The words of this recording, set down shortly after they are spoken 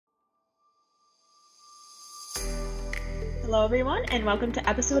Hello, everyone, and welcome to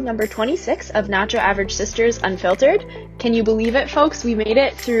episode number 26 of Nacho Average Sisters Unfiltered. Can you believe it, folks? We made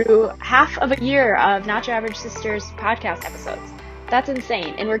it through half of a year of Nacho Average Sisters podcast episodes. That's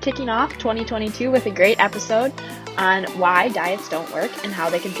insane. And we're kicking off 2022 with a great episode on why diets don't work and how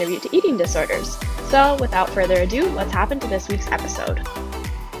they contribute to eating disorders. So, without further ado, let's hop into this week's episode.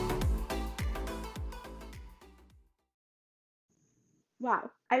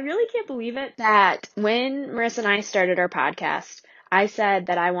 Wow. I really can't believe it that when Marissa and I started our podcast, I said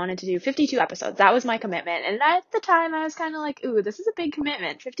that I wanted to do 52 episodes. That was my commitment. And at the time, I was kind of like, ooh, this is a big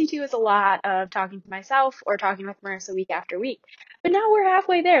commitment. 52 is a lot of talking to myself or talking with Marissa week after week. But now we're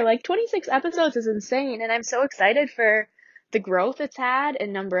halfway there. Like 26 episodes is insane. And I'm so excited for the growth it's had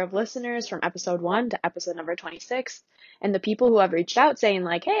in number of listeners from episode 1 to episode number 26. And the people who have reached out saying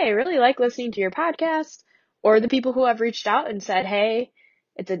like, hey, I really like listening to your podcast. Or the people who have reached out and said, hey,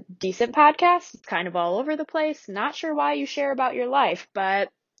 it's a decent podcast. It's kind of all over the place. Not sure why you share about your life, but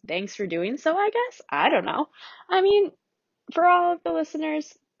thanks for doing so, I guess. I don't know. I mean, for all of the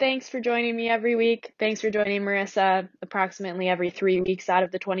listeners, thanks for joining me every week. Thanks for joining Marissa approximately every 3 weeks out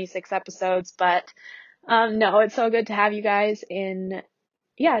of the 26 episodes. But no, it's so good to have you guys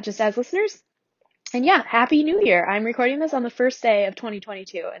just as listeners. And yeah, Happy New Year. I'm recording this on the first day of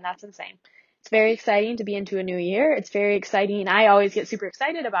 2022, and that's insane. It's very exciting to be into a new year. It's very exciting. I always get super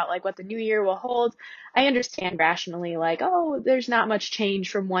excited about like what the new year will hold. I understand rationally like, oh, there's not much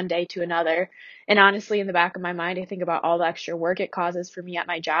change from one day to another. And honestly, in the back of my mind, I think about all the extra work it causes for me at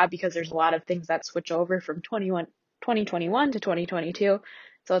my job because there's a lot of things that switch over from 2021 to 2022.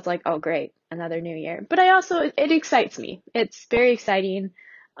 So it's like, oh, great, another new year. But it excites me. It's very exciting.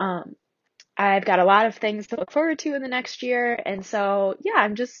 I've got a lot of things to look forward to in the next year. And so, yeah,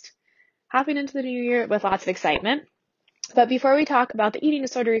 I'm just hopping into the new year with lots of excitement. But before we talk about the eating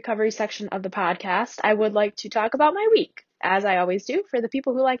disorder recovery section of the podcast, I would like to talk about my week, as I always do for the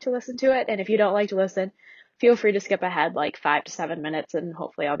people who like to listen to it. And if you don't like to listen, feel free to skip ahead like 5 to 7 minutes and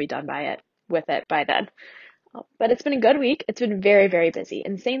hopefully I'll be done with it by then. But it's been a good week. It's been very, very busy,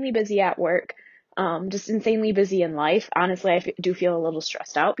 insanely busy at work. Just insanely busy in life. Honestly, I do feel a little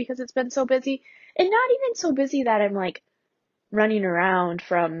stressed out because it's been so busy, and not even so busy that I'm like running around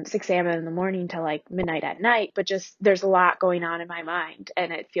from 6 a.m. in the morning to like midnight at night, but just there's a lot going on in my mind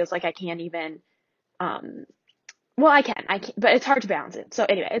and it feels like I can't even, I can, but it's hard to balance it. So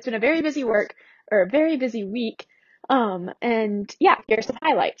anyway, it's been a very busy week. And yeah, here's some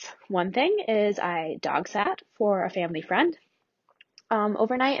highlights. One thing is I dog sat for a family friend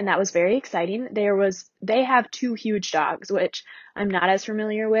overnight, and that was very exciting. They have 2 huge dogs, which I'm not as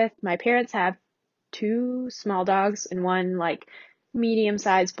familiar with. My parents have 2 small dogs and 1 like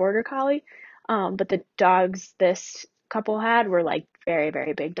medium-sized border collie. But the dogs this couple had were like very,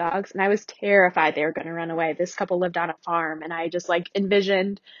 very big dogs, and I was terrified they were going to run away. This couple lived on a farm, and I just like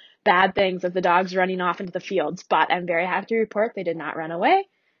envisioned bad things of the dogs running off into the fields, but I'm very happy to report they did not run away.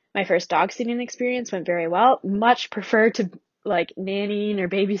 My first dog sitting experience went very well. Much prefer to like nannying or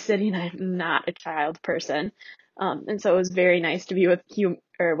babysitting. I'm not a child person. And so it was very nice to be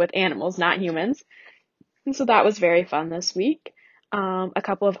with animals, not humans. And so that was very fun this week. A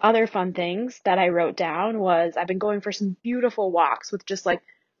couple of other fun things that I wrote down was I've been going for some beautiful walks with just like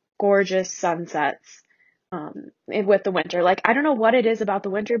gorgeous sunsets, with the winter. Like, I don't know what it is about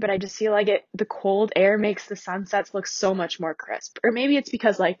the winter, but I just feel like the cold air makes the sunsets look so much more crisp. Or maybe it's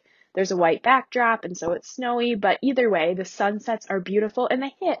because like there's a white backdrop and so it's snowy, but either way, the sunsets are beautiful and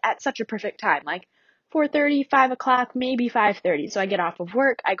they hit at such a perfect time, like 4:30, 5 o'clock, maybe 5:30. So I get off of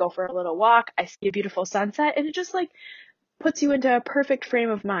work, I go for a little walk, I see a beautiful sunset, and it just like puts you into a perfect frame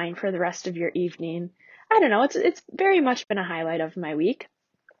of mind for the rest of your evening. I don't know, it's very much been a highlight of my week.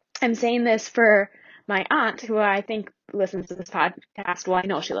 I'm saying this for my aunt, who I think listens to this podcast. Well, I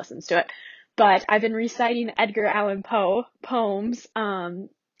know she listens to it, but I've been reciting Edgar Allan Poe poems,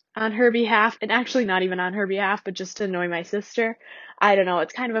 on her behalf, and actually not even on her behalf, but just to annoy my sister. I don't know.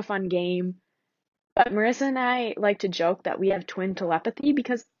 It's kind of a fun game. But Marissa and I like to joke that we have twin telepathy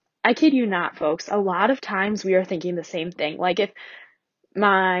because I kid you not, folks, a lot of times we are thinking the same thing. Like if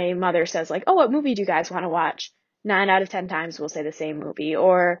my mother says like, oh, what movie do you guys want to watch? 9 out of 10 times we'll say the same movie.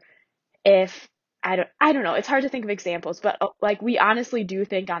 Or if I don't know, it's hard to think of examples, but like we honestly do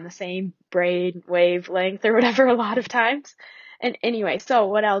think on the same brain wavelength or whatever a lot of times. And anyway, so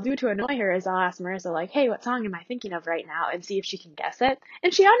what I'll do to annoy her is I'll ask Marissa like, hey, what song am I thinking of right now? And see if she can guess it.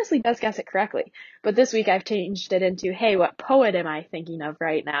 And she honestly does guess it correctly. But this week I've changed it into, hey, what poet am I thinking of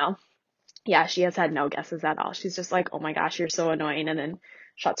right now? Yeah, she has had no guesses at all. She's just like, oh my gosh, you're so annoying. And then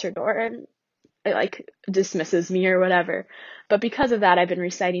shuts her door and like dismisses me or whatever. But because of that, I've been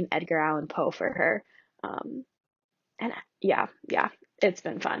reciting Edgar Allan Poe for her. And yeah, it's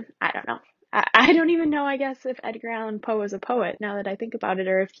been fun. I don't know. I don't even know, I guess, if Edgar Allan Poe is a poet now that I think about it,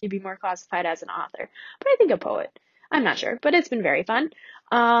 or if he'd be more classified as an author. But I think a poet. I'm not sure, but it's been very fun.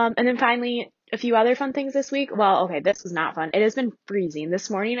 And then finally, a few other fun things this week. Well, okay, this was not fun. It has been freezing. This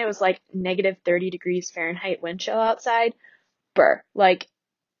morning it was like negative 30 degrees Fahrenheit wind chill outside. Like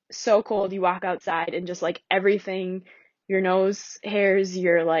so cold. You walk outside and just like everything, your nose hairs,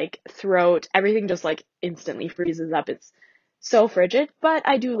 your like throat, everything just like instantly freezes up. It's so frigid, but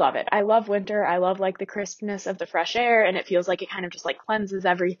I do love it. I love winter. I love like the crispness of the fresh air, and it feels like it kind of just like cleanses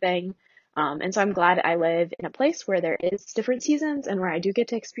everything. And so I'm glad I live in a place where there is different seasons and where I do get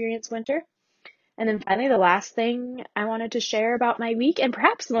to experience winter. And then finally, the last thing I wanted to share about my week, and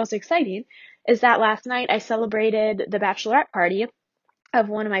perhaps the most exciting, is that last night I celebrated the bachelorette party of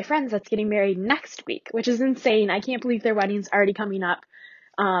one of my friends that's getting married next week, which is insane. I can't believe their wedding's already coming up.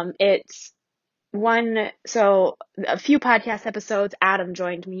 It's so a few podcast episodes, Adam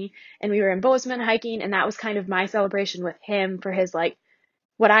joined me and we were in Bozeman hiking, and that was kind of my celebration with him for his like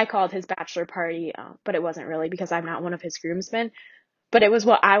what I called his bachelor party, but it wasn't really because I'm not one of his groomsmen, but it was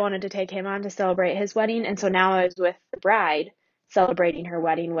what I wanted to take him on to celebrate his wedding. And so now I was with the bride celebrating her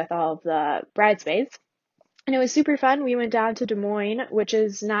wedding with all of the bridesmaids. And it was super fun. We went down to Des Moines, which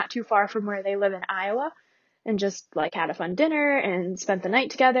is not too far from where they live in Iowa, and just like had a fun dinner and spent the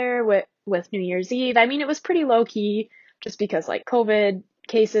night together with New Year's Eve. I mean, it was pretty low key just because like COVID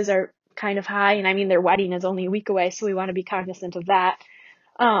cases are kind of high. And I mean, their wedding is only a week away, so we want to be cognizant of that.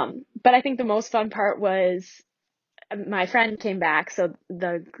 But I think the most fun part was my friend came back. So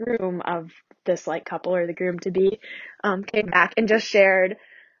the groom of this like couple, or the groom to be, came back and just shared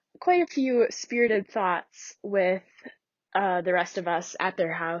quite a few spirited thoughts with the rest of us at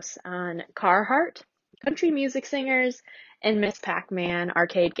their house on Carhartt, country music singers, and Miss Pac-Man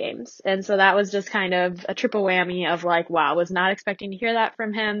arcade games. And so that was just kind of a triple whammy of like, wow, was not expecting to hear that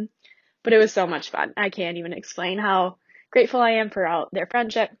from him, but it was so much fun. I can't even explain how grateful I am for all their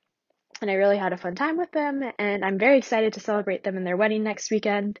friendship. And I really had a fun time with them, and I'm very excited to celebrate them in their wedding next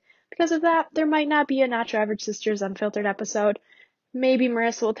weekend. Because of that, there might not be a Not Your Average Sisters Unfiltered episode. Maybe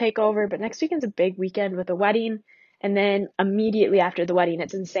Marissa will take over, but next weekend's a big weekend with a wedding. And then immediately after the wedding,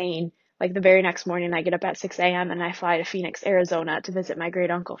 it's insane. Like the very next morning, I get up at 6 a.m. and I fly to Phoenix, Arizona to visit my great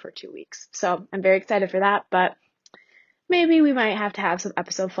uncle for 2 weeks. So I'm very excited for that, but maybe we might have to have some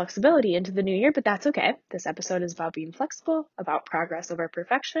episode flexibility into the new year, but that's okay. This episode is about being flexible, about progress over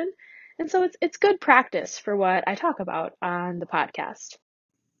perfection. And so it's good practice for what I talk about on the podcast.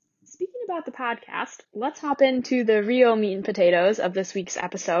 Speaking about the podcast, let's hop into the real meat and potatoes of this week's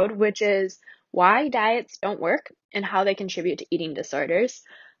episode, which is why diets don't work and how they contribute to eating disorders.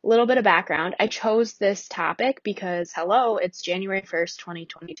 A little bit of background. I chose this topic because, hello, it's January 1st,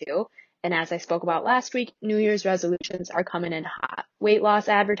 2022. And as I spoke about last week, New Year's resolutions are coming in hot. Weight loss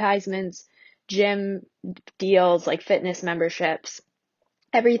advertisements, gym deals, like fitness memberships.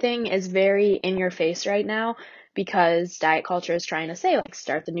 Everything is very in your face right now because diet culture is trying to say, like,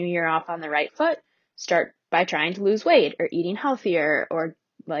 start the new year off on the right foot, start by trying to lose weight or eating healthier or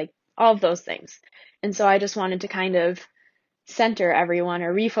like all of those things. And so I just wanted to kind of center everyone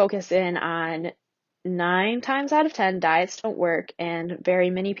or refocus in on 9 times out of 10 diets don't work, and very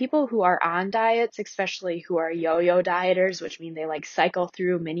many people who are on diets, especially who are yo-yo dieters, which mean they like cycle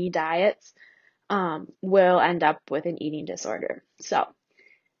through mini diets, will end up with an eating disorder. So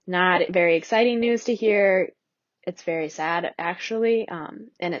not very exciting news to hear. It's very sad, actually.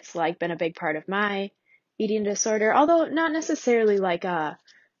 And it's like been a big part of my eating disorder, although not necessarily like a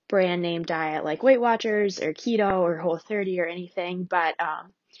brand name diet like Weight Watchers or keto or Whole30 or anything, but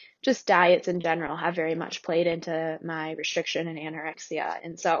just diets in general have very much played into my restriction and anorexia.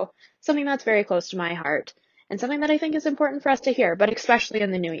 And so something that's very close to my heart and something that I think is important for us to hear, but especially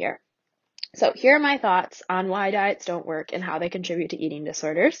in the new year. So here are my thoughts on why diets don't work and how they contribute to eating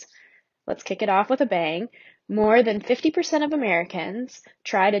disorders. Let's kick it off with a bang. More than 50% of Americans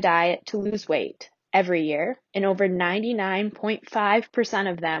try to diet to lose weight every year, and over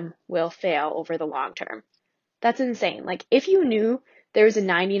 99.5% of them will fail over the long term. That's insane. Like, if you knew there was a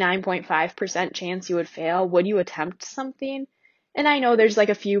 99.5% chance you would fail, would you attempt something? And I know there's like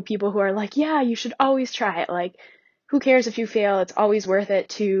a few people who are like, yeah, you should always try it. Like, who cares if you fail? It's always worth it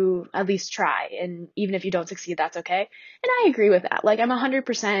to at least try. And even if you don't succeed, that's okay. And I agree with that. Like, I'm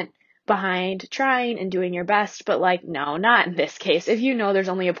 100% behind trying and doing your best, but like, no, not in this case. If you know there's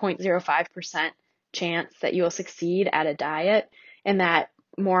only a 0.05% chance that you will succeed at a diet, and that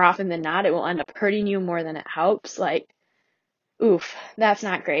more often than not, it will end up hurting you more than it helps, like, oof, that's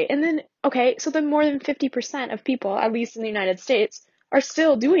not great. And then, okay, so then more than 50% of people, at least in the United States, are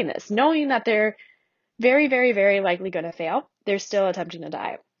still doing this, knowing that they're very, very, very likely going to fail. They're still attempting a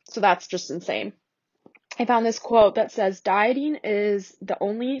diet. So that's just insane. I found this quote that says, dieting is the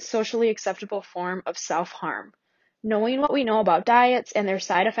only socially acceptable form of self-harm. Knowing what we know about diets and their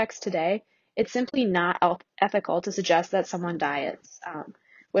side effects today, it's simply not ethical to suggest that someone diets,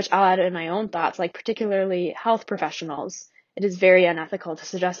 which I'll add in my own thoughts, like particularly health professionals. It is very unethical to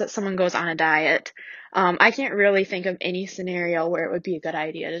suggest that someone goes on a diet. I can't really think of any scenario where it would be a good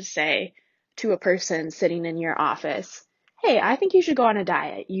idea to say to a person sitting in your office, hey, I think you should go on a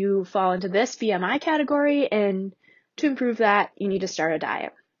diet. You fall into this BMI category, and to improve that, you need to start a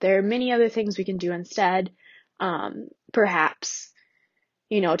diet. There are many other things we can do instead. Perhaps,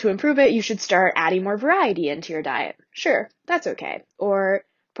 to improve it, you should start adding more variety into your diet. Sure, that's okay. Or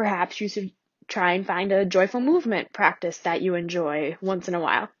perhaps you should try and find a joyful movement practice that you enjoy once in a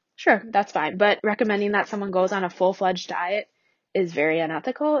while. Sure, that's fine. But recommending that someone goes on a full-fledged diet is very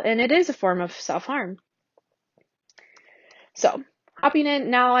unethical, and it is a form of self-harm. So, hopping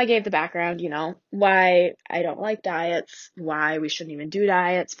in, now I gave the background, why I don't like diets, why we shouldn't even do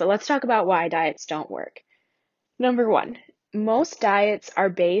diets, but let's talk about why diets don't work. Number one, most diets are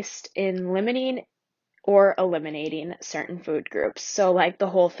based in limiting or eliminating certain food groups. So like the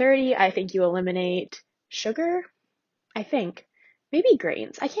Whole30, I think you eliminate sugar, I think. Maybe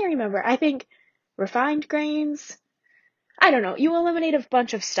grains. I can't remember. I think refined grains. I don't know. You eliminate a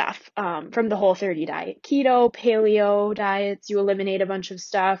bunch of stuff from the Whole30 diet. Keto, paleo diets, you eliminate a bunch of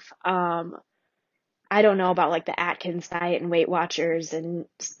stuff. I don't know about like the Atkins diet and Weight Watchers and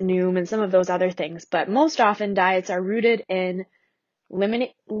Noom and some of those other things, but most often diets are rooted in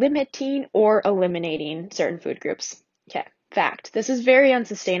limiting or eliminating certain food groups. Okay, fact. This is very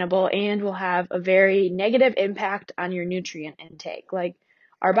unsustainable and will have a very negative impact on your nutrient intake. Like,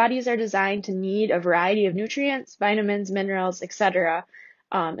 our bodies are designed to need a variety of nutrients, vitamins, minerals, etc.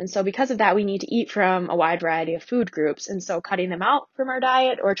 And so because of that, we need to eat from a wide variety of food groups. And so cutting them out from our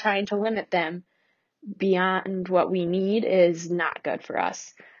diet or trying to limit them beyond what we need is not good for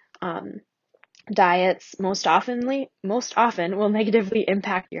us. Diets most often will negatively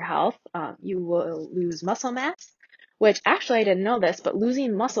impact your health. You will lose muscle mass, which actually I didn't know this, but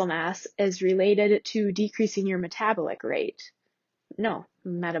losing muscle mass is related to decreasing your metabolic rate. No,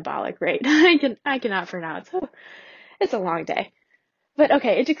 metabolic rate. I cannot pronounce. It's a long day. But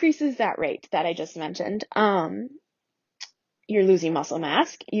okay, it decreases that rate that I just mentioned. You're losing muscle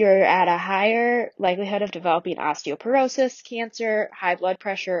mass. You're at a higher likelihood of developing osteoporosis, cancer, high blood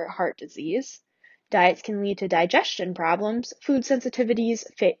pressure, heart disease. Diets can lead to digestion problems, food sensitivities,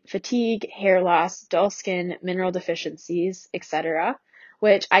 fatigue, hair loss, dull skin, mineral deficiencies, etc.,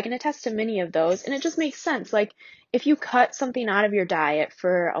 which I can attest to many of those. And it just makes sense. Like, if you cut something out of your diet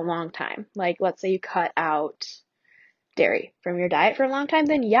for a long time, like let's say you cut out dairy from your diet for a long time,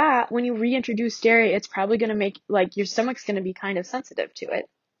 then yeah, when you reintroduce dairy, it's probably going to make, like, your stomach's going to be kind of sensitive to it.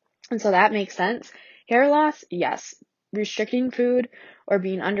 And so that makes sense. Hair loss, yes. Restricting food or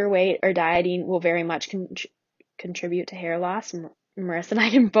being underweight or dieting will very much contribute to hair loss. Marissa and I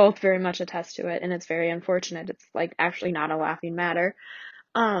can both very much attest to it, and it's very unfortunate. It's like actually not a laughing matter.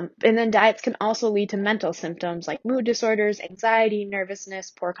 And then diets can also lead to mental symptoms like mood disorders, anxiety,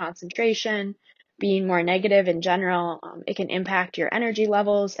 nervousness, poor concentration, being more negative in general. It can impact your energy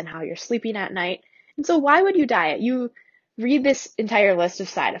levels and how you're sleeping at night. And so why would you diet? You read this entire list of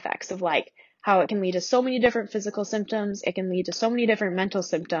side effects of like how it can lead to so many different physical symptoms. It can lead to so many different mental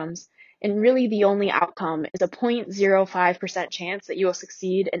symptoms. And really the only outcome is a 0.05% chance that you will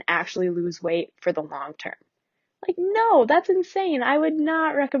succeed and actually lose weight for the long term. Like, no, that's insane. I would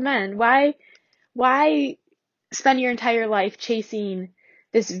not recommend. Why spend your entire life chasing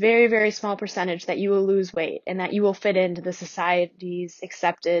this very, very small percentage that you will lose weight and that you will fit into the society's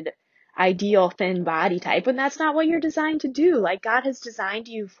accepted ideal thin body type when that's not what you're designed to do? Like, God has designed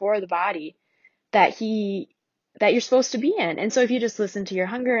you for the body that you're supposed to be in. And so if you just listen to your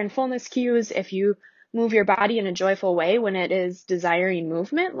hunger and fullness cues, if you move your body in a joyful way when it is desiring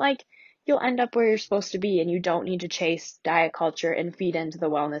movement, like, you'll end up where you're supposed to be, and you don't need to chase diet culture and feed into the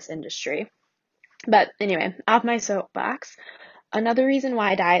wellness industry. But anyway, off my soapbox. Another reason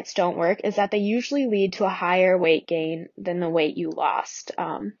why diets don't work is that they usually lead to a higher weight gain than the weight you lost.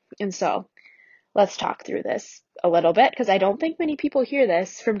 And so let's talk through this a little bit, because I don't think many people hear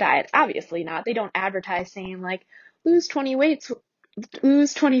this from diets. Obviously not. They don't advertise saying like, lose 20 pounds,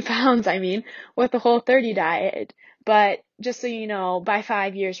 with the Whole30 diet. But just so you know, by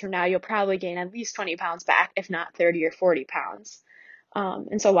 5 years from now, you'll probably gain at least 20 pounds back, if not 30 or 40 pounds.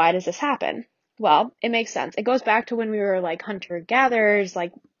 And so why does this happen? Well, it makes sense. It goes back to when we were like hunter-gatherers,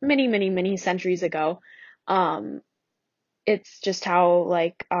 like many, many, many centuries ago. It's just how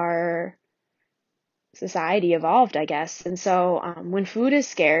like our society evolved, I guess. And so when food is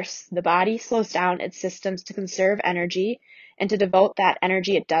scarce, the body slows down its systems to conserve energy and to devote that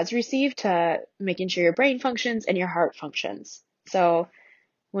energy it does receive to making sure your brain functions and your heart functions. So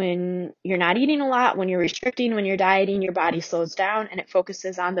when you're not eating a lot, when you're restricting, when you're dieting, your body slows down and it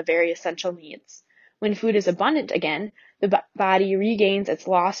focuses on the very essential needs. When food is abundant again, the body regains its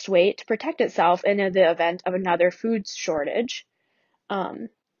lost weight to protect itself in the event of another food shortage.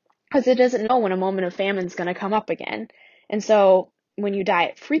 Because it doesn't know when a moment of famine is going to come up again. And so when you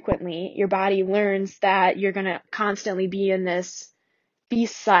diet frequently, your body learns that you're going to constantly be in this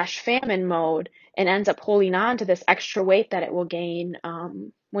feast/famine mode and ends up holding on to this extra weight that it will gain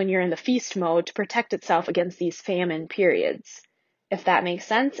when you're in the feast mode to protect itself against these famine periods, if that makes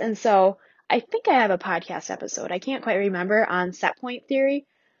sense. And so I think I have a podcast episode, I can't quite remember, on set point theory,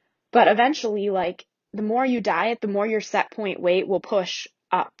 but eventually, like, the more you diet, the more your set point weight will push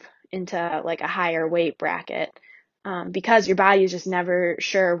up into like a higher weight bracket, because your body is just never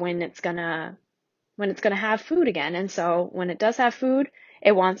sure when it's gonna have food again. And so when it does have food,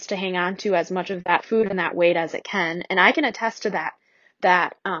 it wants to hang on to as much of that food and that weight as it can. And I can attest to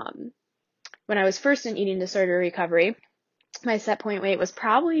that when I was first in eating disorder recovery, my set point weight was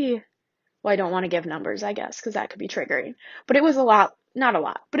probably, well, I don't want to give numbers, I guess, because that could be triggering, but it was not a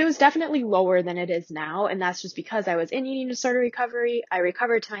lot, but it was definitely lower than it is now. And that's just because I was in eating disorder recovery. I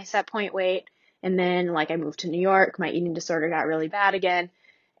recovered to my set point weight. And then like I moved to New York, my eating disorder got really bad again.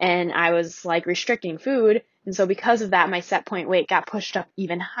 And I was like restricting food. And so because of that, my set point weight got pushed up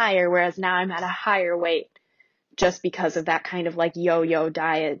even higher. Whereas now I'm at a higher weight just because of that kind of like yo-yo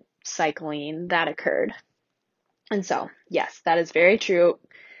diet cycling that occurred. And so, yes, that is very true.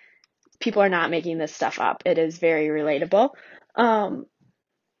 People are not making this stuff up. It is very relatable.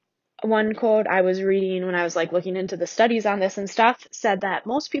 One quote I was reading when I was like looking into the studies on this and stuff said that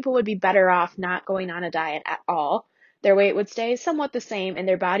most people would be better off not going on a diet at all. Their weight would stay somewhat the same and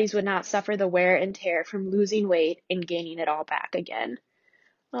their bodies would not suffer the wear and tear from losing weight and gaining it all back again.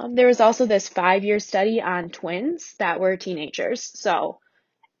 There was also this 5-year study on twins that were teenagers. So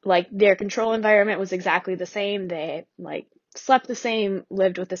like their control environment was exactly the same. They like slept the same,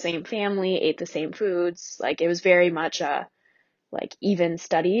 lived with the same family, ate the same foods. Like it was very much a like even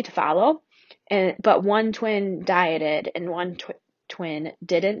study to follow. But one twin dieted and one twin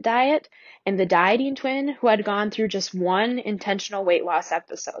didn't diet. And the dieting twin who had gone through just one intentional weight loss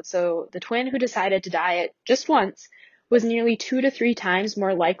episode, so the twin who decided to diet just once, was nearly 2 to 3 times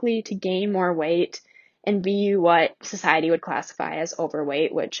more likely to gain more weight and be what society would classify as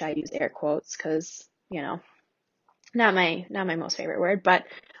overweight, which I use air quotes because, you know, not my most favorite word, but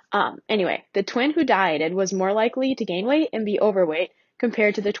anyway, the twin who dieted was more likely to gain weight and be overweight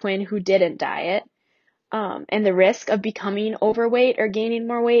compared to the twin who didn't diet. And the risk of becoming overweight or gaining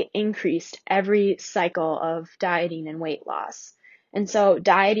more weight increased every cycle of dieting and weight loss. And so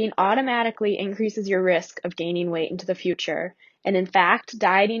dieting automatically increases your risk of gaining weight into the future. And in fact,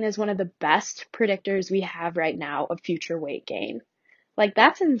 dieting is one of the best predictors we have right now of future weight gain. Like,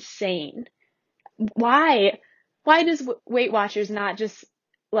 that's insane. Why does Weight Watchers not just,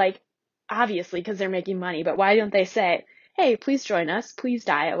 like, obviously because they're making money, but why don't they say, hey, please join us, please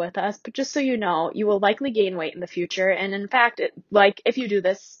diet with us, but just so you know, you will likely gain weight in the future, and in fact, if you do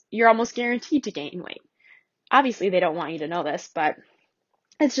this, you're almost guaranteed to gain weight. Obviously, they don't want you to know this, but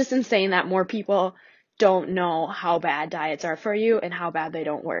it's just insane that more people don't know how bad diets are for you and how bad they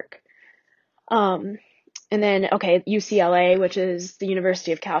don't work. And then, okay, UCLA, which is the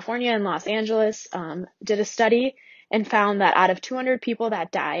University of California in Los Angeles, did a study and found that out of 200 people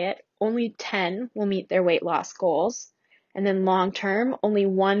that diet, only 10 will meet their weight loss goals. And then long term, only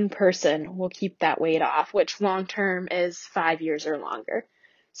 1 person will keep that weight off, which long term is 5 years or longer.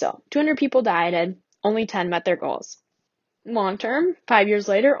 So 200 people dieted, only 10 met their goals. Long term, 5 years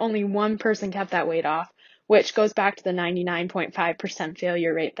later, only 1 person kept that weight off, which goes back to the 99.5%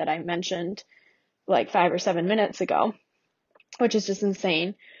 failure rate that I mentioned like 5 or 7 minutes ago, which is just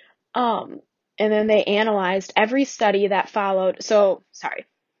insane. And then they analyzed every study that followed. So, sorry,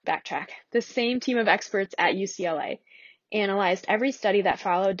 backtrack. The same team of experts at UCLA analyzed every study that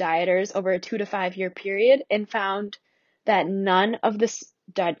followed dieters over a 2 to 5 year period and found that none of the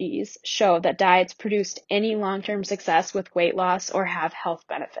studies showed that diets produced any long-term success with weight loss or have health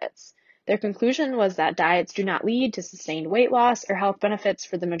benefits. Their conclusion was that diets do not lead to sustained weight loss or health benefits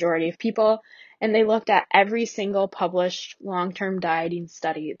for the majority of people, and they looked at every single published long-term dieting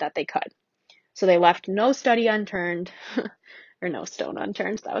study that they could. So they left no study unturned, or no stone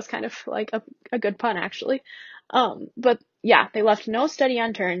unturned. That was kind of like a good pun, actually. But yeah, they left no study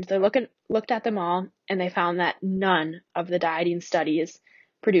unturned. They looked at them all, and they found that none of the dieting studies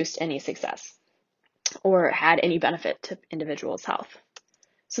produced any success. or had any benefit to individuals' health.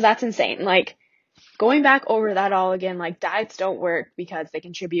 So that's insane. Like, going back over that all again, like, diets don't work because they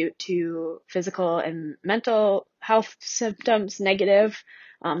contribute to physical and mental health symptoms negative.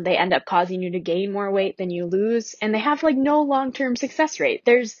 They end up causing you to gain more weight than you lose, and they have like no long-term success rate.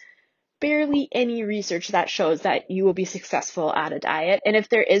 There's barely any research that shows that you will be successful at a diet. And if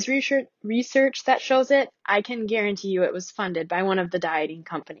there is research that shows it, I can guarantee you it was funded by one of the dieting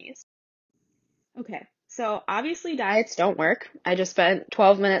companies. Okay, so obviously diets don't work. I just spent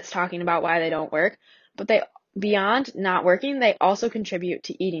 12 minutes talking about why they don't work, but beyond not working, they also contribute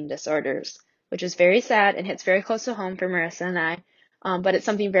to eating disorders, which is very sad and hits very close to home for Marissa and I. But it's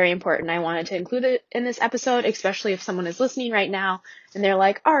something very important. I wanted to include it in this episode, especially if someone is listening right now and they're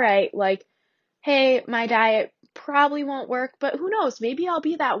like, all right, like, hey, my diet probably won't work, but who knows? Maybe I'll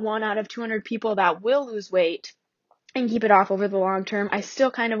be that 1 out of 200 people that will lose weight and keep it off over the long term. I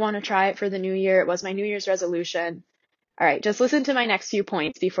still kind of want to try it for the new year. It was my New Year's resolution. All right, just listen to my next few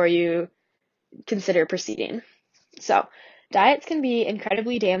points before you consider proceeding. So, diets can be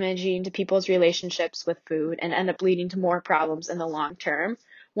incredibly damaging to people's relationships with food and end up leading to more problems in the long term.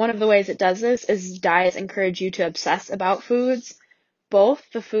 One of the ways it does this is diets encourage you to obsess about foods, both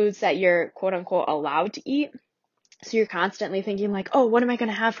the foods that you're quote unquote allowed to eat. So you're constantly thinking like, oh, what am I going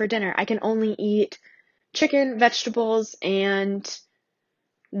to have for dinner? I can only eat chicken, vegetables, and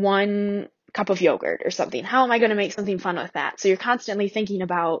 1 cup of yogurt or something. How am I going to make something fun with that? So you're constantly thinking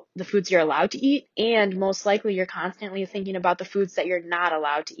about the foods you're allowed to eat, and most likely you're constantly thinking about the foods that you're not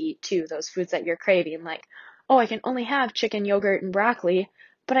allowed to eat too, those foods that you're craving, like, oh, I can only have chicken, yogurt, and broccoli,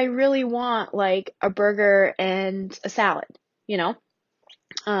 but I really want like a burger and a salad, you know?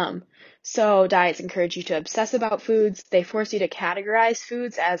 Um, so diets encourage you to obsess about foods. They force you to categorize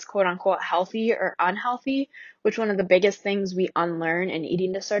foods as quote unquote healthy or unhealthy, which one of the biggest things we unlearn in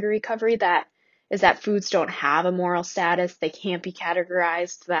eating disorder recovery that is that foods don't have a moral status. They can't be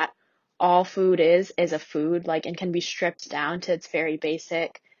categorized, that all food is a food, like, and can be stripped down to its very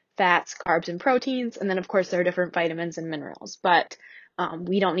basic fats, carbs, and proteins. And then of course there are different vitamins and minerals, but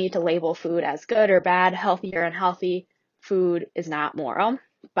we don't need to label food as good or bad, healthy or unhealthy. Food is not moral.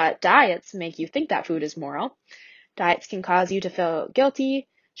 But diets make you think that food is moral. Diets can cause you to feel guilty,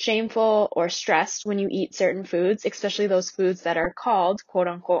 shameful, or stressed when you eat certain foods, especially those foods that are called quote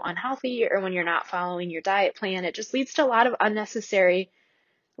unquote unhealthy, or when you're not following your diet plan. It just leads to a lot of unnecessary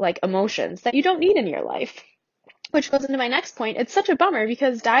like emotions that you don't need in your life. Which goes into my next point. It's such a bummer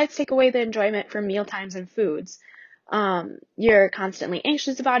because diets take away the enjoyment from meal times and foods. You're constantly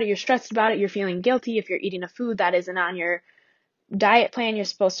anxious about it, you're stressed about it, you're feeling guilty if you're eating a food that isn't on your diet plan you're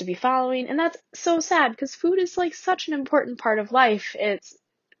supposed to be following. And that's so sad because food is like such an important part of life. It's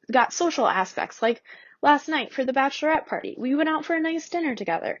got social aspects. Like last night for the bachelorette party, we went out for a nice dinner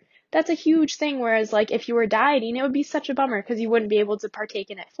together. That's a huge thing. Whereas like if you were dieting, it would be such a bummer because you wouldn't be able to partake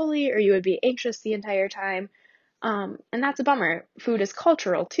in it fully, or you would be anxious the entire time. And that's a bummer. Food is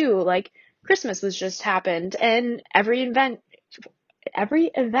cultural too. Like Christmas was just happened, and every event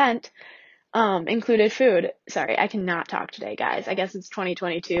included food. Sorry, I cannot talk today, guys. I guess it's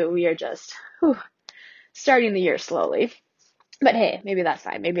 2022. We are just starting the year slowly. But hey, maybe that's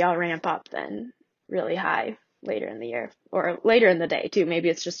fine. Maybe I'll ramp up then really high later in the year, or later in the day too. Maybe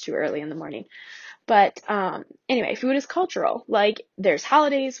it's just too early in the morning. But anyway, food is cultural. Like there's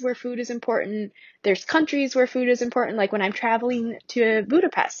holidays where food is important. There's countries where food is important. Like when I'm traveling to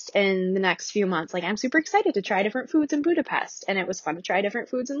Budapest in the next few months, like I'm super excited to try different foods in Budapest. And it was fun to try different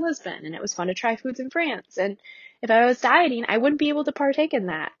foods in Lisbon. And it was fun to try foods in France. And if I was dieting, I wouldn't be able to partake in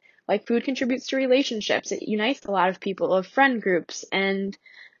that. Like food contributes to relationships. It unites a lot of people, of friend groups and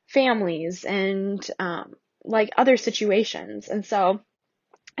families and like other situations. And so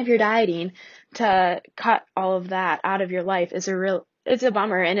if you're dieting, to cut all of that out of your life it's a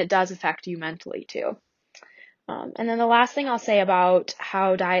bummer, and it does affect you mentally too. And then the last thing I'll say about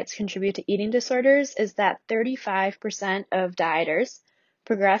how diets contribute to eating disorders is that 35% of dieters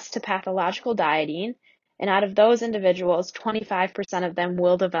progress to pathological dieting, and out of those individuals, 25% of them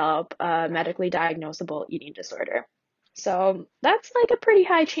will develop a medically diagnosable eating disorder. So that's like a pretty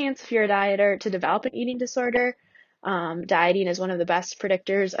high chance if you're a dieter to develop an eating disorder. Dieting is one of the best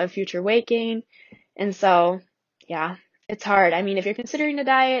predictors of future weight gain. And so, yeah, it's hard. I mean, if you're considering a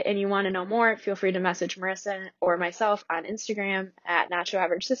diet and you want to know more, feel free to message Marissa or myself on Instagram at Nacho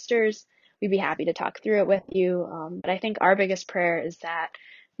Average Sisters. We'd be happy to talk through it with you. But I think our biggest prayer is that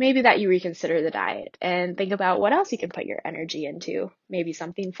maybe that you reconsider the diet and think about what else you can put your energy into. Maybe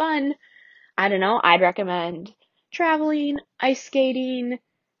something fun. I don't know. I'd recommend traveling, ice skating,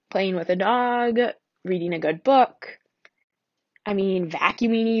 playing with a dog, reading a good book, I mean,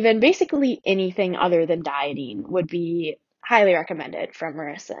 vacuuming even, basically anything other than dieting would be highly recommended from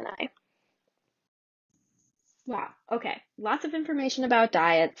Marissa and I. Wow. Okay. Lots of information about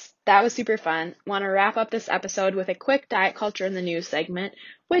diets. That was super fun. Want to wrap up this episode with a quick diet culture in the news segment,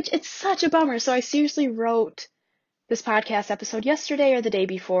 which it's such a bummer. So I seriously wrote this podcast episode yesterday or the day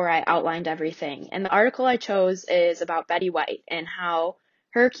before. I outlined everything. And the article I chose is about Betty White and how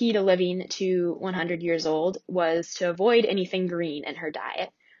her key to living to 100 years old was to avoid anything green in her diet.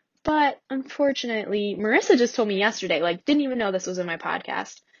 But unfortunately, Marissa just told me yesterday, like, didn't even know this was in my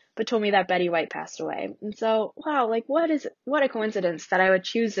podcast, but told me that Betty White passed away. And so, wow, like, what a coincidence that I would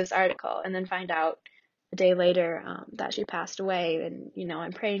choose this article and then find out a day later that she passed away. And,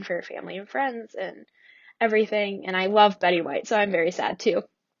 I'm praying for her family and friends and everything. And I love Betty White, so I'm very sad too.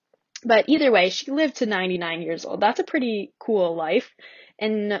 But either way, she lived to 99 years old. That's a pretty cool life.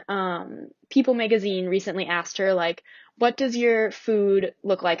 And People magazine recently asked her, like, what does your food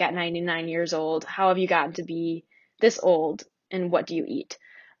look like at 99 years old? How have you gotten to be this old? And what do you eat?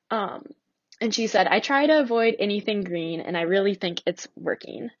 And she said, I try to avoid anything green, and I really think it's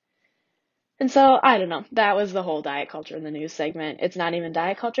working. And so, I don't know, that was the whole diet culture in the news segment. It's not even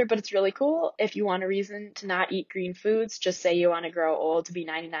diet culture, but it's really cool. If you want a reason to not eat green foods, just say you want to grow old to be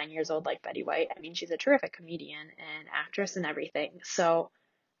 99 years old like Betty White. I mean, she's a terrific comedian and actress and everything. So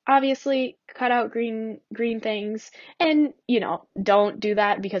obviously cut out green things and, don't do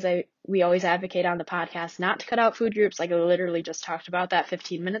that because we always advocate on the podcast not to cut out food groups. Like I literally just talked about that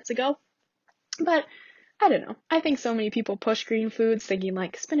 15 minutes ago. But I don't know. I think so many people push green foods thinking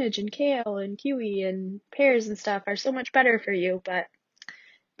like spinach and kale and kiwi and pears and stuff are so much better for you. But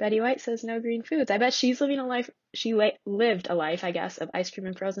Betty White says no green foods. I bet she's living a life, lived a life, I guess, of ice cream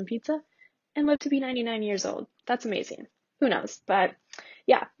and frozen pizza and lived to be 99 years old. That's amazing. Who knows? But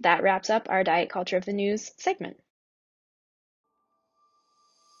yeah, that wraps up our diet culture of the news segment.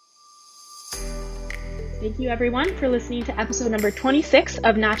 Thank you everyone for listening to episode number 26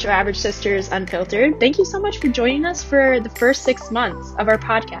 of Not Your Average Sisters Unfiltered. Thank you so much for joining us for the first 6 months of our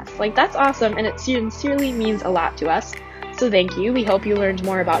podcast. Like, that's awesome, and it sincerely means a lot to us. So thank you. We hope you learned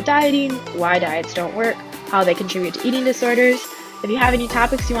more about dieting, why diets don't work, how they contribute to eating disorders. If you have any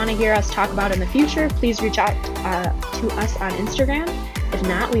topics you want to hear us talk about in the future, please reach out to us on Instagram. If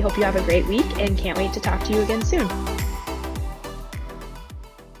not, we hope you have a great week and can't wait to talk to you again soon.